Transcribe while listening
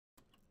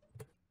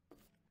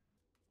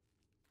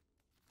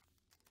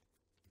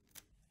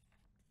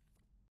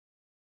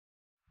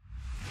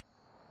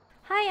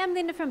Hi, I'm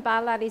Linda from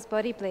Barlates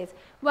Body Blitz.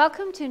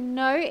 Welcome to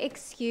No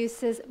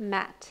Excuses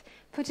Mat.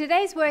 For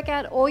today's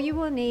workout, all you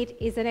will need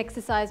is an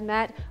exercise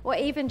mat or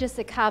even just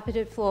a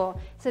carpeted floor.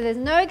 So there's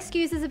no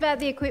excuses about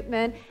the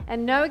equipment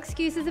and no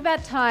excuses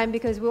about time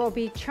because we'll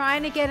be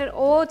trying to get it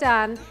all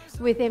done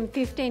within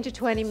 15 to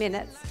 20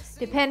 minutes.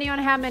 Depending on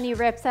how many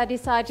reps I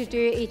decide to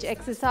do each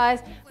exercise,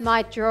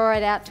 might draw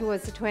it out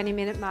towards the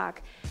 20-minute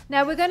mark.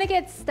 Now we're going to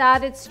get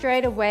started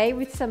straight away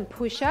with some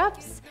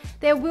push-ups.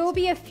 There will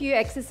be a few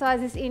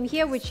exercises in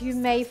here which you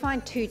may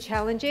find too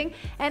challenging,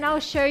 and I'll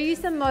show you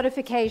some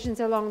modifications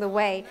along the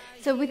way.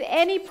 So with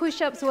any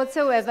push-ups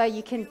whatsoever,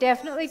 you can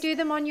definitely do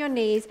them on your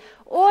knees,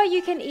 or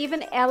you can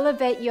even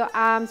elevate your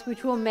arms,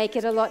 which will make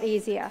it a lot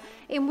easier.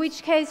 In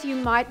which case you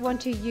might want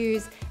to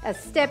use a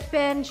step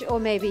bench or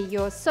maybe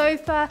your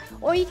sofa,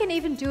 or you can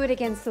even do it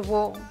against the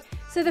wall.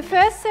 So the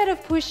first set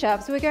of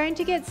push-ups, we're going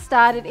to get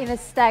started in a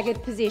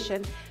staggered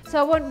position. So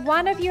I want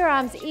one of your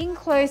arms in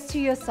close to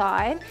your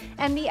side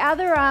and the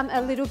other arm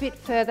a little bit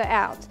further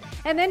out.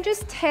 And then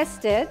just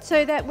test it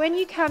so that when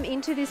you come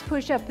into this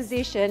push-up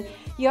position,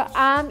 your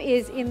arm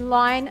is in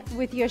line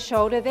with your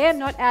shoulder there,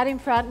 not out in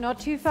front, not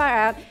too far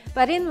out,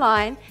 but in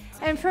line.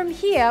 And from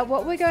here,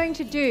 what we're going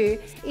to do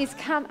is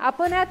come up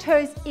on our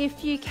toes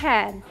if you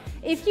can.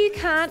 If you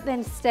can't,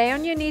 then stay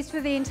on your knees for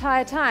the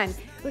entire time.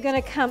 We're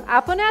going to come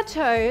up on our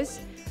toes,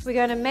 we're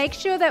going to make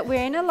sure that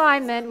we're in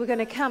alignment, we're going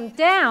to come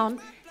down,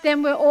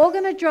 then we're all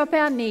going to drop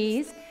our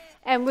knees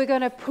and we're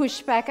going to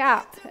push back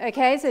up,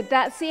 okay? So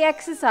that's the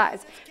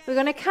exercise. We're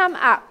going to come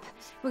up,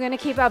 we're going to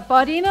keep our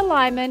body in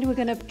alignment, we're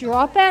going to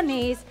drop our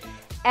knees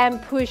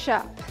and push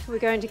up. We're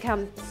going to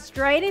come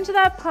straight into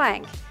that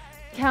plank,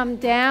 come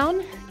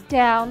down,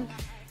 down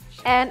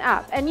and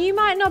up. And you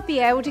might not be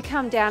able to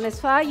come down as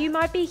far, you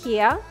might be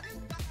here.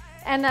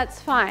 And that's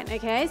fine,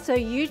 okay? So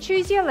you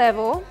choose your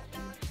level.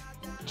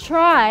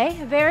 Try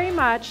very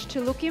much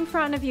to look in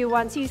front of you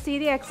once you see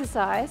the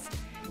exercise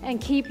and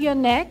keep your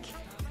neck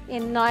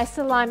in nice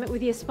alignment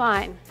with your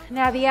spine.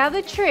 Now the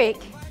other trick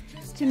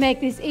to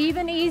make this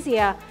even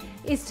easier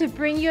is to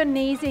bring your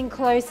knees in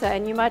closer,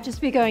 and you might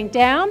just be going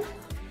down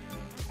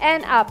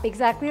and up,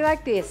 exactly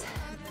like this.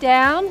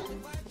 Down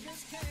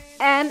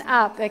and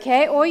up,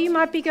 okay? Or you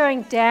might be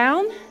going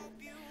down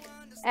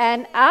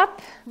and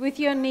up with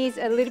your knees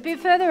a little bit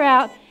further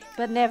out,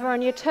 but never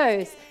on your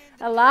toes.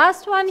 A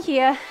last one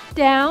here,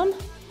 down,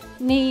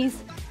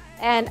 knees,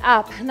 and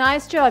up.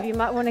 Nice job. You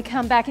might want to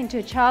come back into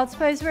a child's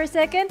pose for a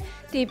second.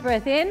 Deep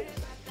breath in.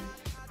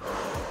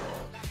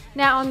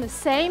 Now on the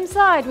same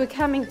side, we're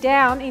coming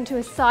down into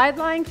a side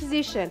lying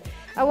position.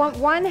 I want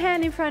one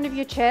hand in front of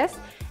your chest,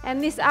 and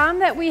this arm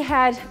that we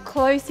had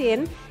close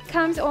in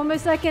comes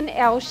almost like an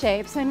L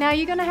shape. So now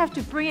you're going to have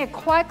to bring it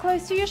quite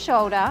close to your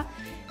shoulder.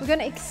 We're going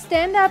to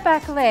extend our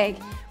back leg.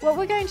 What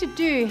we're going to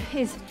do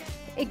is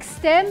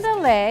extend the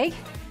leg,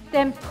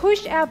 then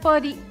push our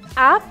body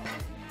up,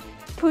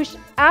 push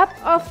up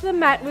off the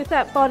mat with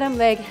that bottom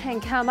leg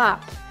and come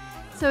up.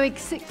 So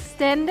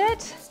extend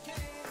it,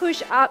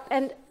 push up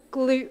and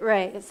glute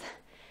raise.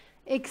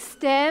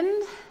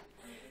 Extend,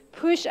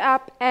 push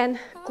up and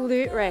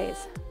glute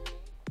raise.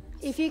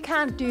 If you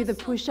can't do the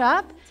push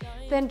up,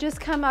 then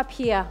just come up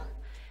here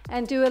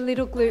and do a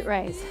little glute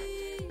raise.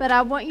 But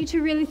I want you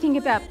to really think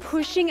about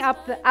pushing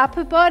up the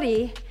upper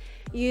body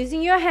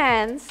using your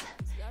hands.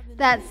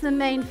 That's the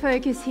main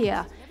focus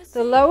here.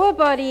 The lower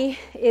body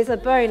is a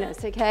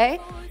bonus, okay?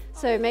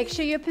 So make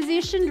sure you're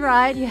positioned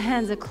right, your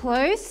hands are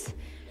close.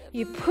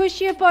 You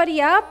push your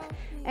body up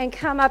and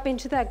come up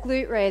into that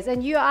glute raise.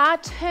 And you are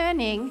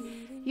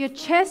turning your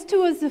chest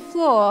towards the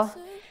floor,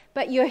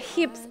 but your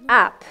hips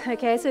up,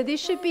 okay? So this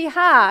should be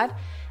hard,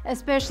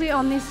 especially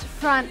on this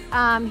front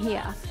arm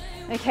here.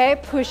 Okay,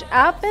 push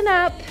up and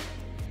up,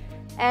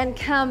 and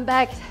come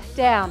back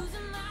down.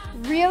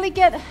 Really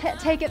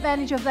take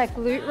advantage of that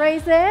glute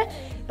raise there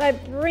by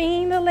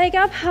bringing the leg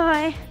up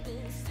high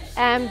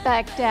and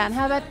back down.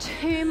 How about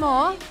two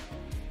more?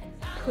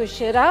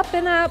 Push it up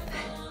and up.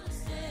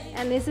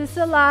 And this is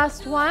the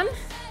last one.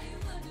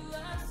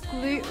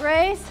 Glute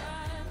raise,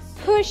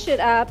 push it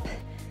up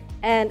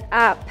and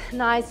up.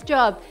 Nice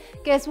job.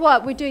 Guess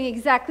what? We're doing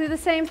exactly the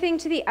same thing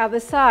to the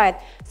other side.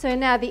 So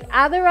now the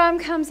other arm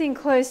comes in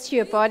close to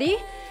your body.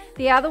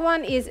 The other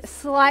one is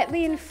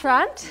slightly in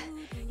front.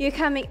 You're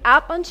coming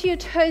up onto your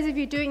toes if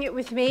you're doing it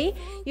with me.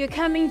 You're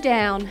coming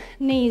down,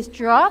 knees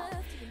drop,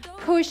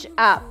 push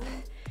up,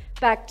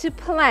 back to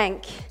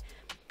plank,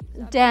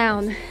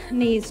 down,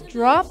 knees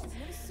drop,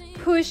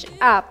 push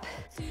up,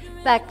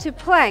 back to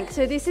plank.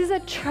 So this is a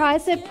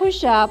tricep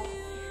push up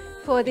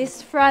for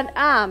this front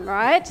arm,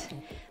 right?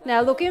 Now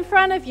look in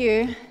front of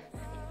you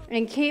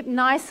and keep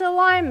nice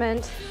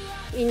alignment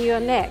in your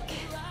neck.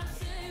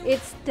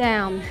 It's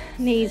down,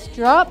 knees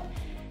drop,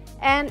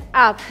 and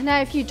up. Now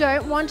if you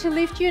don't want to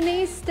lift your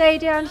knees, stay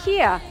down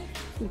here.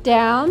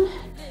 Down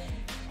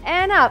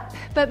and up,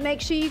 but make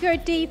sure you go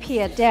deep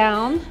here.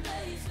 Down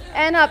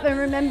and up, and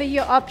remember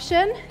your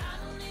option.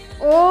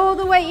 All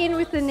the way in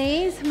with the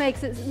knees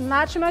makes it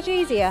much, much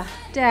easier.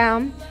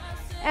 Down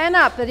and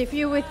up, but if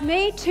you're with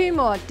me, two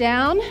more.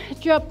 Down,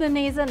 drop the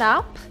knees and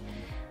up.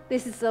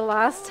 This is the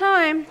last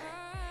time.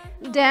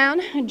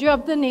 Down,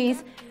 drop the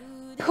knees,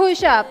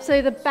 push up.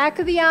 So the back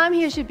of the arm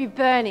here should be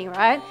burning,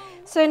 right?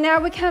 So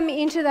now we're coming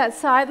into that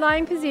side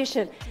lying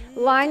position.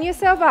 Line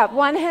yourself up,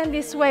 one hand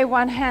this way,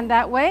 one hand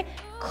that way,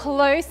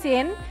 close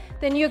in.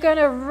 Then you're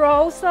gonna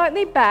roll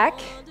slightly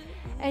back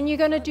and you're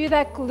gonna do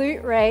that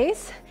glute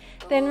raise.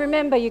 Then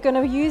remember, you're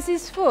gonna use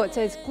this foot.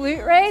 So it's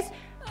glute raise,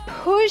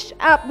 push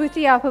up with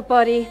the upper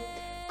body,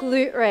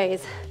 glute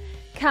raise.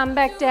 Come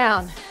back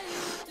down.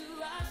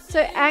 So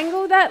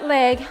angle that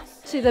leg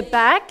to the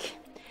back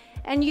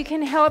and you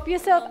can help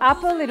yourself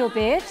up a little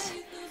bit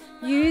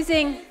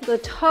using the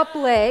top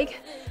leg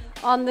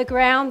on the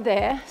ground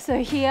there.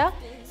 So here,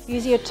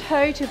 use your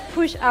toe to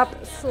push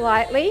up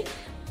slightly,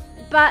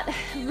 but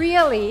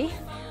really,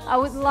 I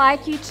would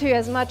like you to,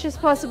 as much as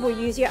possible,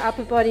 use your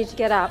upper body to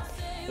get up.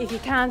 If you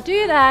can't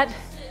do that,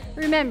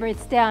 remember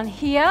it's down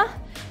here,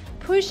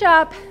 push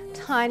up,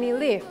 tiny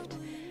lift,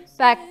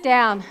 back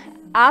down,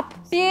 up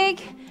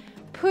big,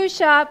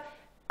 push up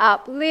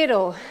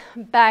little,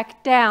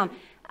 back down,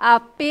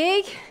 up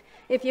big,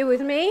 if you're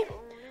with me,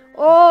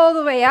 all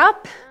the way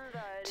up,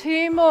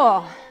 2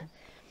 more,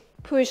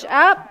 push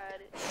up,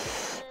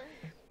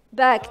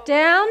 back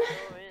down,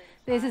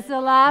 this is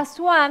the last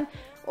one,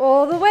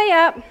 all the way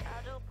up,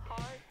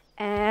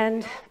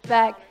 and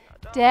back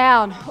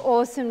down.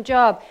 Awesome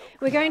job.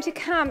 We're going to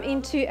come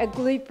into a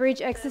glute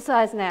bridge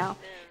exercise now.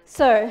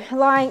 So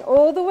lying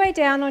all the way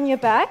down on your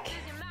back,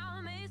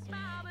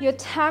 your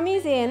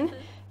tummy's in,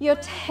 your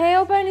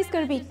tailbone is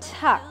going to be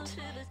tucked.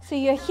 So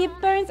your hip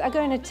bones are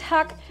going to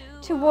tuck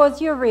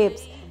towards your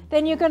ribs.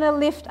 Then you're going to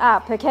lift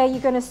up, okay? You're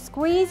going to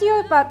squeeze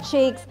your butt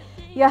cheeks.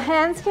 Your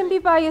hands can be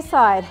by your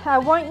side. I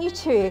want you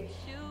to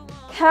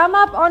come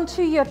up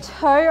onto your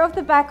toe of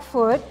the back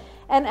foot,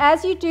 and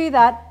as you do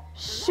that,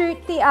 shoot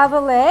the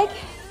other leg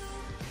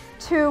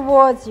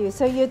towards you.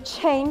 So you're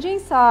changing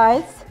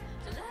sides,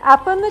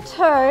 up on the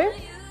toe,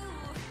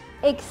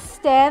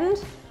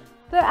 extend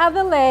the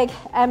other leg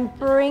and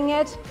bring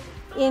it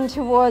in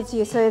towards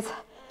you. So it's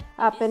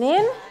up and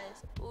in,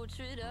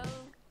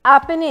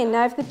 up and in.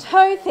 Now if the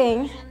toe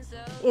thing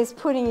is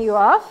putting you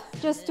off,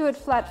 just do it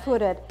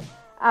flat-footed,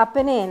 up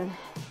and in.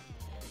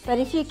 But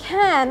if you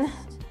can,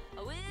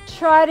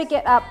 try to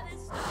get up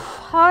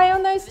high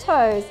on those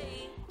toes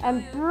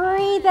and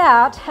breathe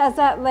out as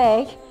that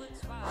leg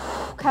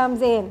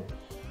comes in.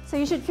 So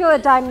you should feel a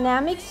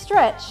dynamic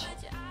stretch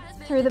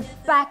through the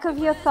back of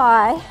your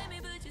thigh,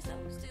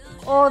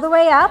 all the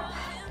way up,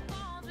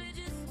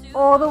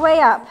 all the way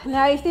up.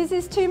 Now if this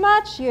is too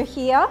much, you're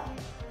here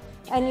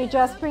and you're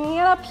just bringing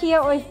it up here,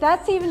 or if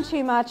that's even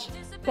too much,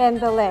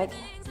 bend the leg.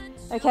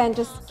 Okay, and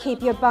just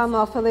keep your bum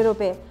off a little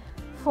bit.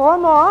 4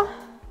 more,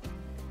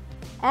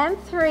 and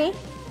 3,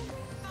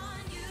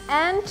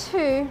 and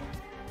 2,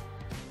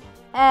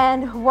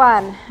 and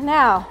 1.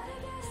 Now,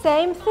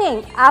 same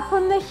thing, up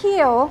on the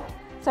heel,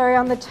 sorry,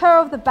 on the toe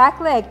of the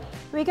back leg,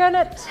 we're going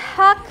to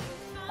tuck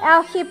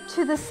our hip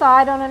to the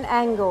side on an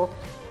angle.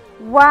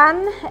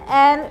 1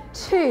 and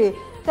 2.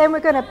 Then we're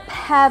going to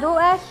paddle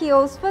our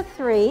heels for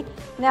 3.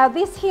 Now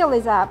this heel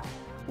is up.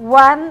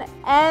 1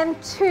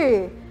 and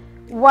 2.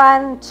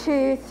 1,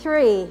 2,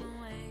 3.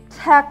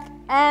 Tuck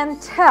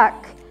and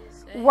tuck.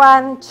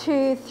 1,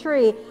 2,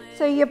 3.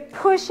 So you're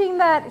pushing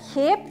that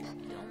hip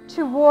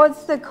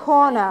towards the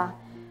corner.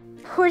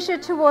 Push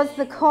it towards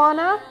the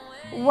corner.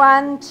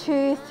 1,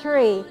 2,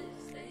 3.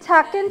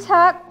 Tuck and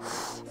tuck.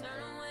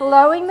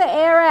 Blowing the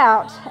air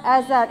out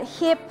as that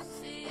hip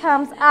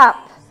comes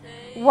up.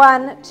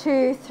 1,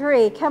 2,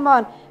 3. Come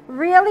on.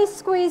 Really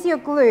squeeze your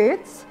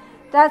glutes.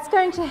 That's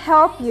going to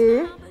help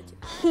you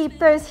keep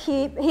those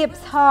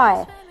hips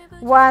high.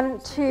 1,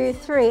 2,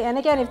 3. And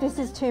again, if this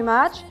is too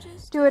much,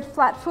 do it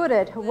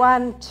flat-footed.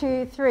 1,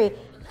 2, 3.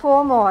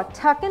 4 more.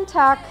 Tuck and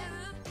tuck.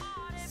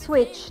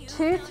 Switch.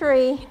 2,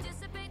 3.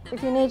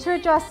 If you need to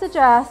adjust,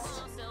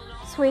 adjust.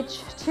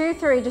 Switch. 2,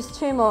 3. Just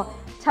 2 more.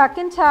 Tuck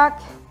and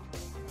tuck.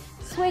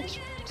 Switch.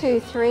 2,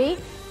 3.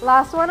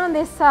 Last one on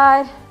this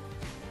side.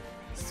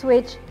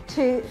 Switch.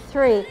 2,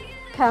 3.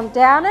 Come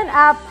down and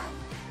up.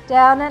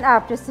 Down and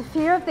up. Just a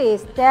few of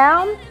these.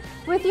 Down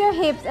with your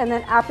hips and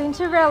then up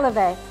into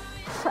releve.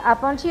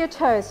 Up onto your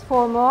toes.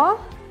 4 more.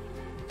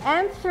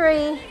 And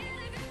 3.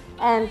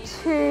 And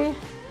 2.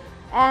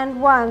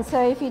 And 1.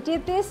 So if you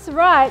did this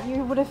right,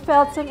 you would have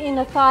felt some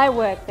inner thigh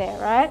work there,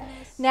 right?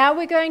 Now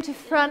we're going to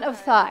front of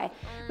thigh.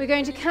 We're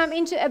going to come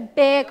into a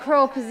bear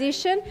crawl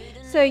position.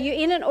 So you're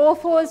in an all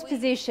fours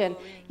position.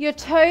 Your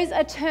toes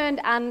are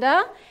turned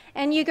under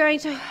and you're going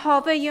to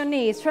hover your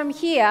knees. From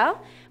here,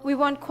 we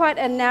want quite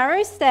a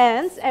narrow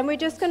stance and we're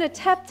just going to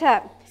tap,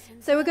 tap.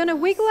 So we're going to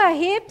wiggle our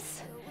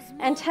hips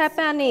and tap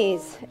our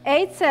knees.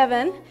 8,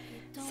 7,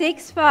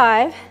 6,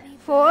 5,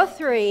 4,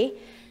 3,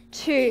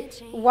 2,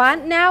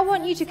 1. Now I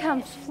want you to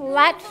come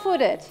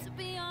flat-footed.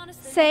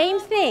 Same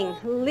thing.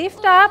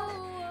 Lift up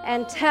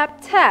and tap,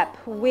 tap.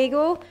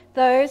 Wiggle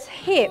those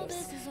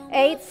hips.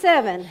 8,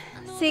 7,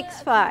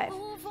 6, 5,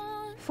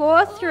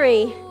 4,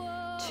 3,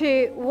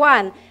 2,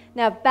 1.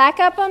 Now back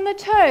up on the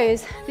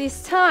toes.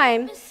 This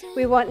time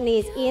we want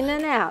knees in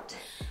and out.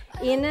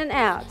 in and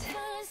out,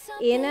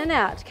 in and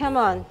out. Come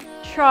on,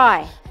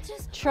 try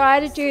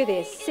to do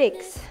this.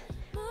 6,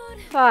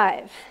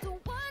 5,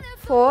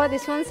 4,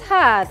 this one's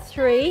hard.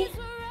 3,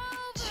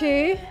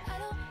 2,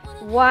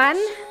 1,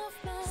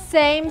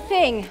 same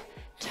thing.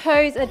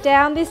 Toes are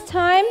down this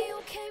time,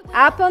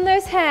 up on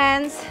those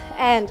hands,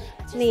 and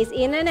knees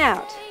in and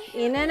out,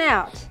 in and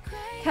out.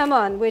 Come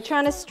on, we're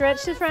trying to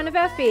stretch the front of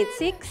our feet.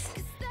 6,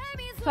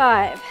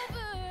 5,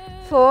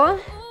 4,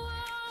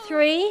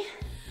 3,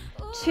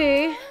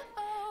 2,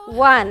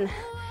 1.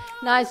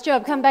 Nice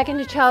job. Come back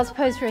into child's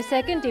pose for a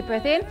second. Deep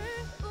breath in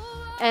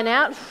and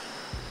out.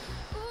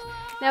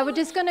 Now we're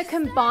just going to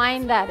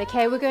combine that,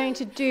 okay? We're going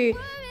to do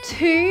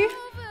 2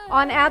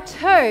 on our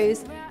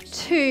toes,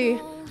 2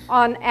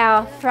 on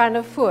our front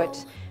of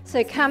foot.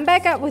 So come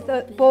back up with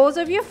the balls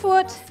of your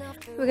foot.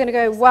 We're going to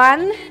go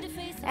 1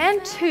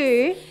 and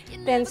 2,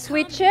 then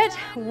switch it,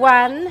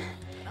 1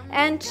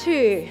 and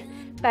 2.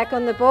 Back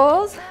on the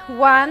balls,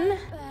 1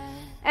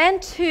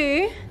 and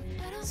 2,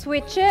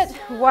 switch it,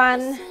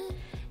 1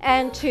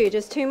 and 2.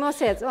 Just 2 more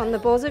sets on the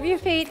balls of your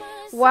feet,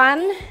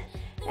 1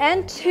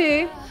 and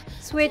 2,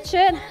 switch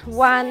it,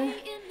 1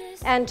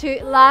 and 2.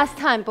 Last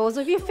time, balls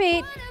of your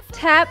feet,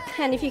 tap,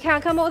 and if you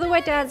can't come all the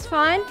way down, it's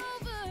fine,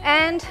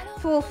 and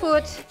full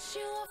foot,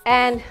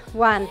 and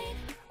 1.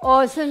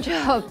 Awesome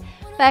job.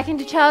 Back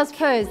into child's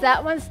pose.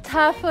 That one's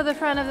tough for the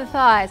front of the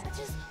thighs.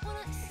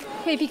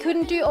 If you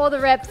couldn't do all the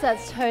reps,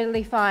 that's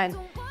totally fine.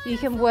 You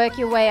can work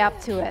your way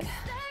up to it.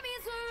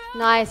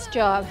 Nice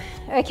job.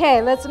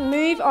 Okay, let's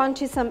move on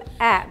to some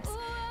abs.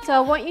 So I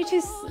want you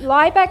to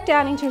lie back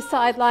down into a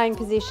side lying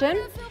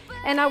position,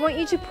 and I want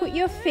you to put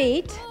your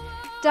feet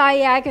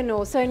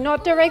diagonal, so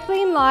not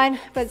directly in line,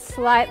 but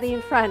slightly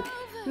in front.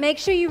 Make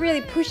sure you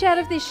really push out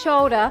of this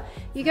shoulder.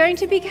 You're going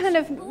to be kind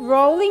of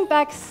rolling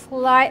back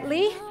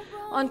slightly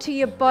onto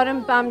your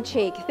bottom bum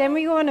cheek. Then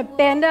we want to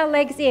bend our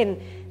legs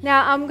in.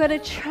 Now I'm going to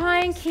try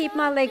and keep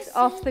my legs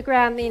off the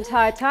ground the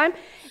entire time.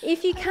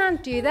 If you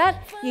can't do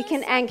that, you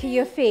can anchor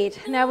your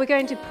feet. Now we're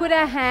going to put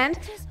our hand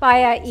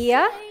by our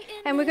ear,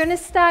 and we're going to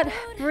start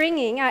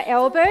bringing our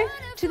elbow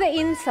to the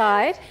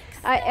inside,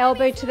 our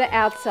elbow to the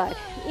outside.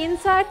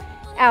 Inside,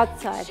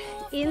 outside,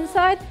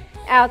 inside,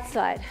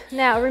 outside.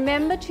 Now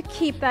remember to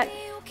keep that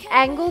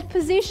angled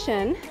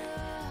position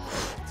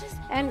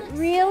and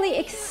really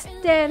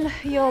extend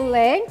your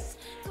legs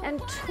and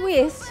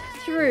twist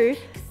through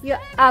your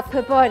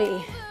upper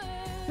body.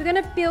 We're going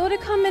to build a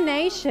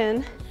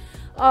combination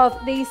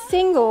of these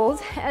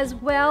singles as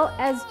well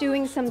as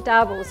doing some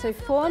doubles. So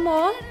 4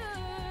 more,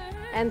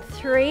 and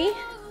 3,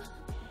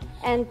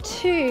 and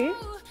 2,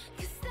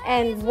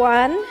 and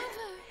 1.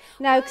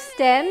 Now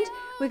extend.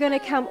 We're going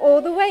to come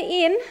all the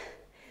way in.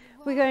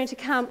 We're going to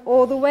come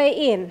all the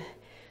way in.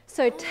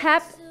 So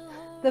tap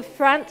the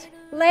front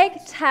leg,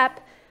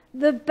 tap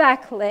the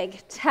back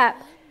leg,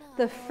 tap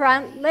the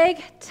front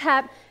leg,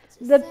 tap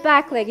the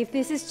back leg. If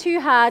this is too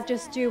hard,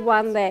 just do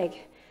one leg.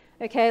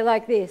 Okay,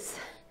 like this.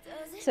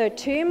 So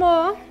 2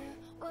 more,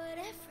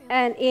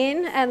 and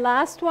in, and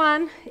last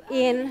one,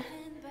 in,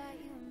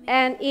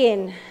 and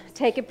in.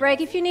 Take a break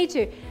if you need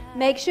to.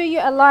 Make sure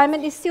your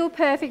alignment is still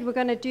perfect. We're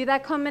going to do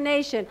that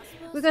combination.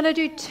 We're going to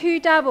do 2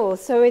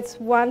 doubles. So it's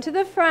 1 to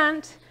the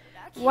front,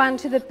 1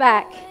 to the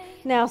back.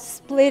 Now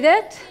split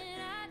it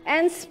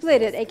and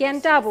split it. Again,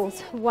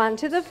 doubles. 1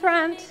 to the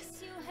front,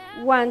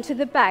 1 to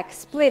the back.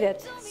 Split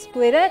it,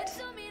 split it,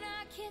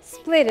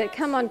 split it.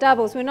 Come on,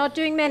 doubles. We're not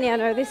doing many. I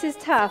know this is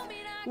tough.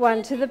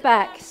 1 to the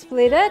back.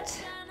 Split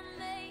it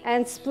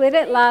and split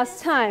it.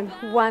 Last time.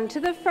 1 to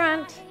the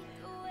front,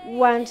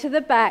 1 to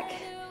the back.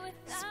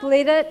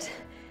 Split it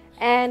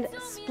and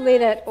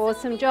split it.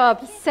 Awesome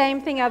job. Same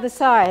thing other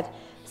side.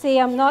 See,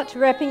 I'm not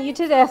repping you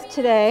to death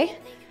today,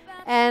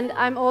 and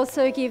I'm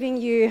also giving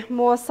you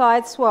more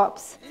side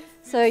swaps.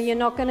 So you're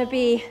not going to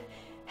be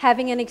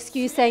having an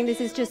excuse saying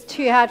this is just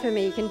too hard for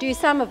me. You can do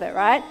some of it,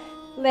 right?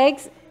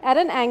 Legs at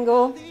an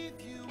angle,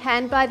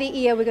 hand by the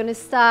ear. We're going to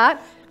start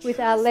with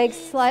our legs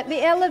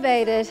slightly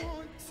elevated.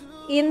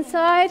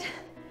 Inside,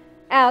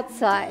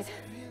 outside.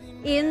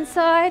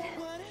 Inside,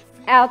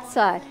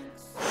 outside.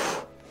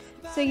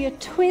 So you're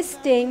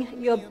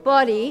twisting your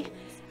body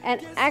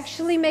and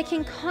actually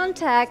making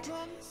contact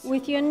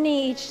with your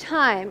knee each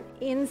time.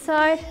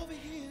 Inside,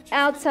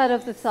 outside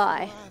of the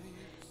thigh.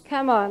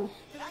 Come on.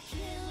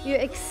 You're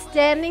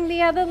extending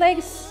the other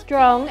leg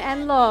strong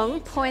and long,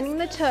 pointing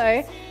the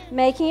toe,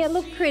 making it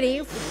look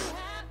pretty,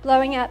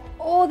 blowing out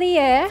all the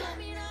air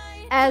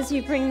as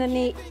you bring the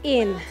knee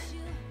in.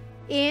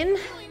 In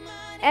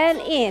and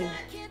in.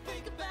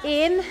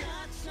 In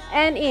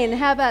and in.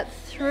 How about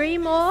 3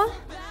 more?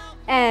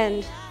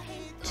 And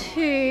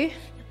 2,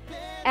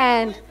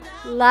 and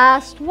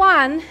last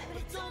one.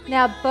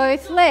 Now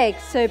both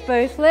legs. So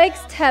both legs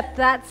tap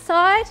that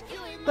side,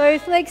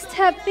 both legs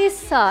tap this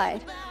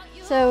side.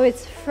 So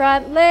it's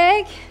front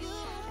leg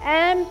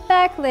and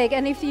back leg.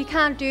 And if you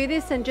can't do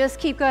this, then just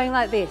keep going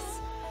like this.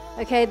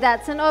 Okay,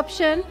 that's an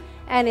option,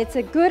 and it's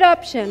a good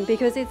option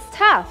because it's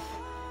tough.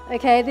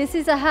 Okay, this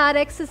is a hard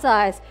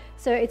exercise,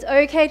 so it's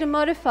okay to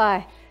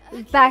modify.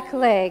 Back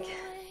leg,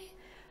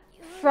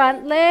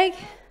 front leg,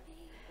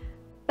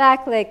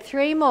 back leg.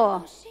 3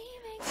 more.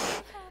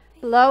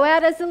 Blow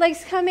out as the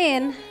legs come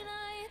in.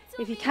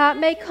 If you can't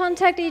make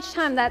contact each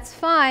time, that's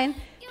fine.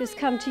 Just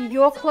come to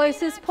your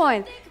closest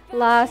point.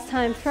 Last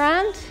time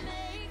front,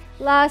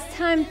 last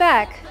time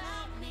back.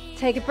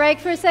 Take a break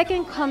for a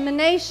second,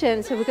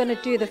 combination. So we're going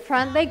to do the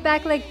front leg,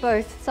 back leg,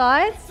 both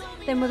sides.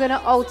 Then we're going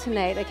to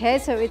alternate, okay?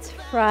 So it's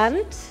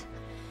front,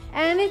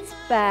 and it's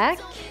back,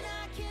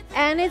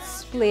 and it's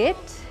split,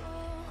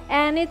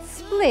 and it's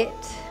split.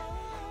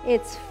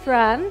 It's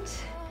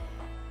front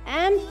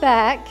and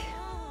back,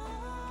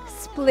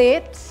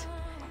 split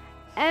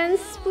and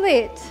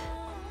split.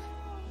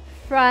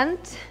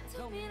 Front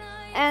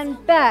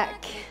and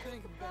back,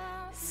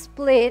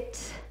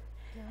 split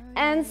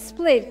and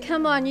split.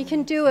 Come on, you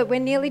can do it. We're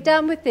nearly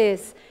done with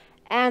this.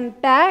 And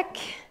back,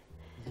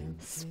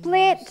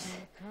 split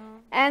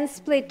and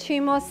split.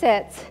 2 more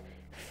sets.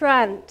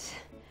 Front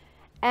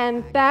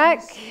and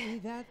back,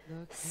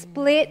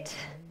 split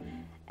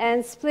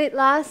and split.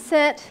 Last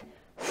set.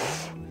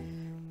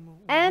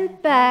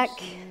 And back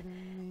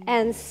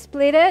and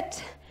split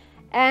it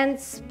and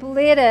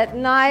split it.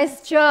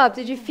 Nice job.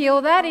 Did you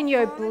feel that in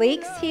your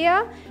obliques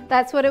here?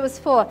 That's what it was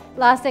for.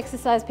 Last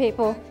exercise,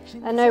 people.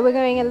 I know we're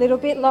going a little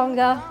bit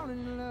longer,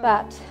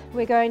 but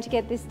we're going to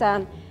get this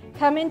done.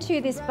 Come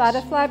into this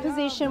butterfly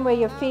position where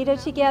your feet are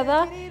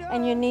together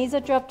and your knees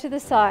are dropped to the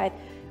side.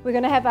 We're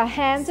going to have our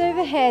hands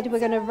overhead. We're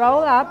going to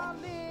roll up.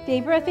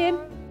 Deep breath in.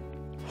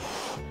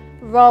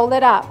 Roll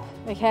it up,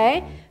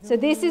 okay? So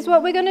this is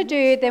what we're going to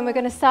do. Then we're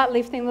going to start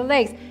lifting the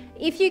legs.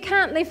 If you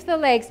can't lift the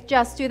legs,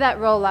 just do that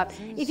roll up.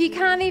 If you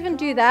can't even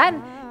do that,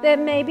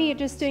 then maybe you're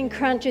just doing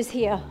crunches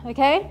here,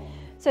 okay?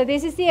 So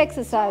this is the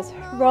exercise.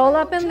 Roll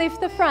up and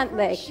lift the front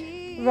leg.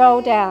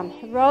 Roll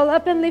down. Roll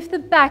up and lift the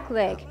back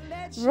leg.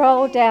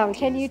 Roll down.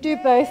 Can you do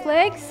both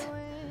legs?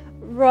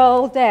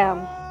 Roll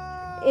down.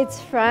 It's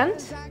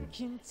front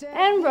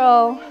and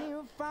roll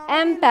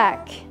and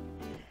back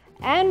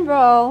and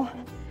roll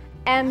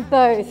and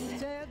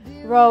both.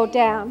 Roll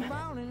down.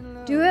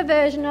 Do a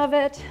version of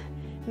it.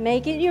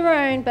 Make it your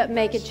own, but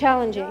make it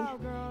challenging.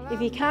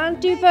 If you can't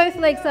do both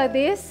legs like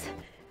this,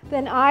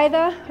 then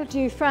either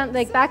do front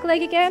leg, back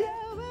leg again,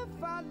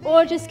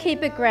 or just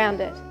keep it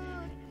grounded.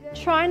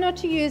 Try not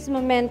to use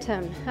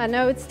momentum. I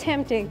know it's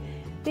tempting.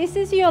 This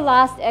is your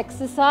last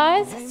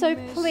exercise, so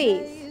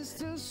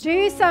please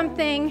do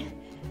something,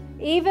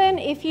 even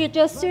if you're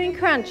just doing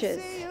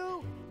crunches.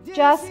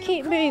 Just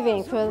keep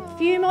moving for a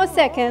few more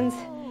seconds,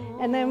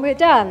 and then we're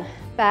done.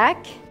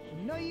 Back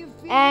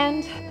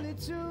and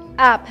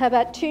up. How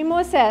about 2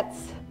 more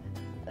sets?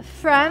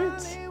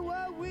 Front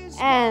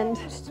and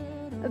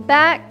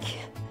back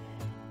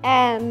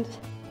and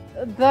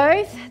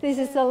both. This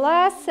is the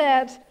last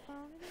set.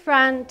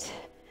 Front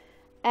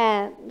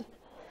and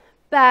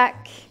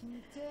back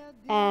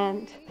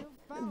and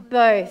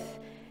both.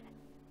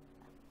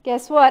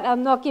 Guess what?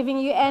 I'm not giving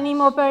you any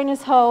more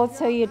bonus holds,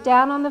 so you're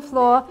down on the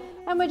floor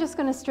and we're just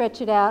going to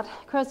stretch it out.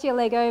 Cross your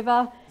leg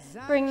over,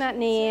 bring that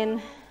knee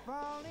in.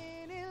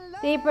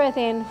 Deep breath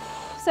in.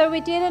 So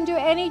we didn't do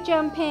any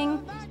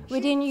jumping,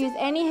 we didn't use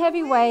any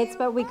heavy weights,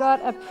 but we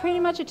got pretty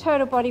much a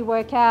total body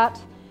workout.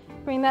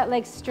 Bring that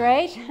leg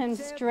straight and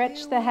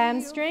stretch the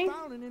hamstring.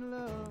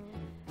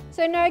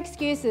 So no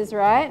excuses,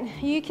 right?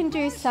 You can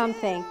do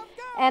something.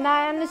 And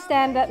I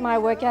understand that my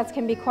workouts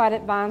can be quite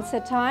advanced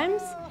at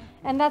times,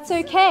 and that's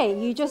okay.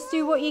 You just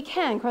do what you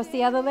can. Cross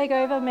the other leg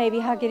over, maybe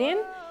hug it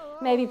in,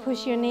 maybe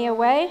push your knee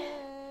away.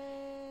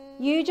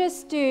 You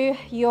just do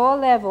your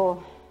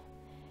level.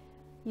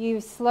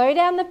 You slow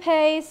down the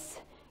pace,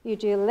 you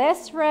do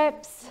less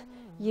reps,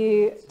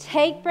 you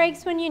take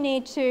breaks when you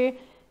need to.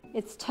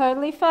 It's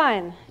totally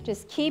fine.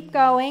 Just keep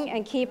going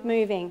and keep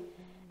moving,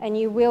 and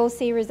you will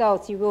see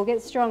results. You will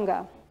get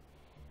stronger.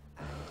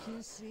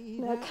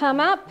 Now come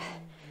up,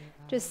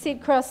 just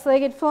sit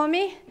cross-legged for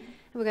me.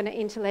 We're going to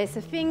interlace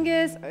the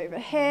fingers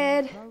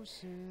overhead,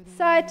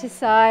 side to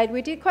side.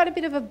 We did quite a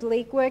bit of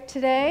oblique work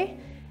today.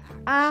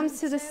 Arms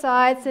to the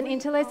sides and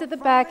interlace at the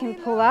back and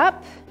pull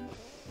up.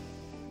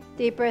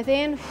 Deep breath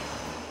in.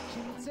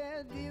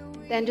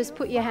 Then just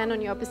put your hand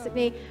on your opposite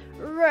knee.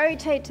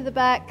 Rotate to the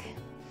back.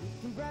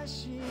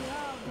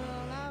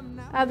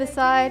 Other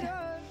side.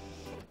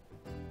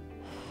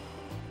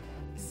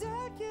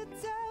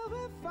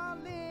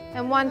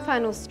 And one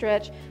final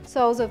stretch.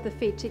 Soles of the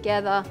feet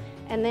together.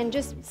 And then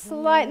just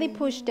slightly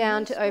push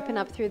down to open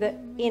up through the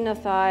inner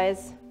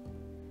thighs.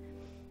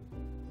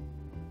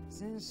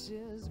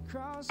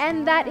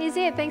 And that is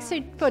it. Thanks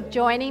for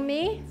joining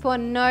me for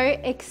No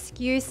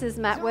Excuses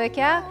mat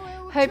workout.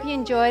 Hope you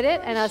enjoyed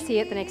it, and I'll see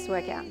you at the next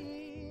workout.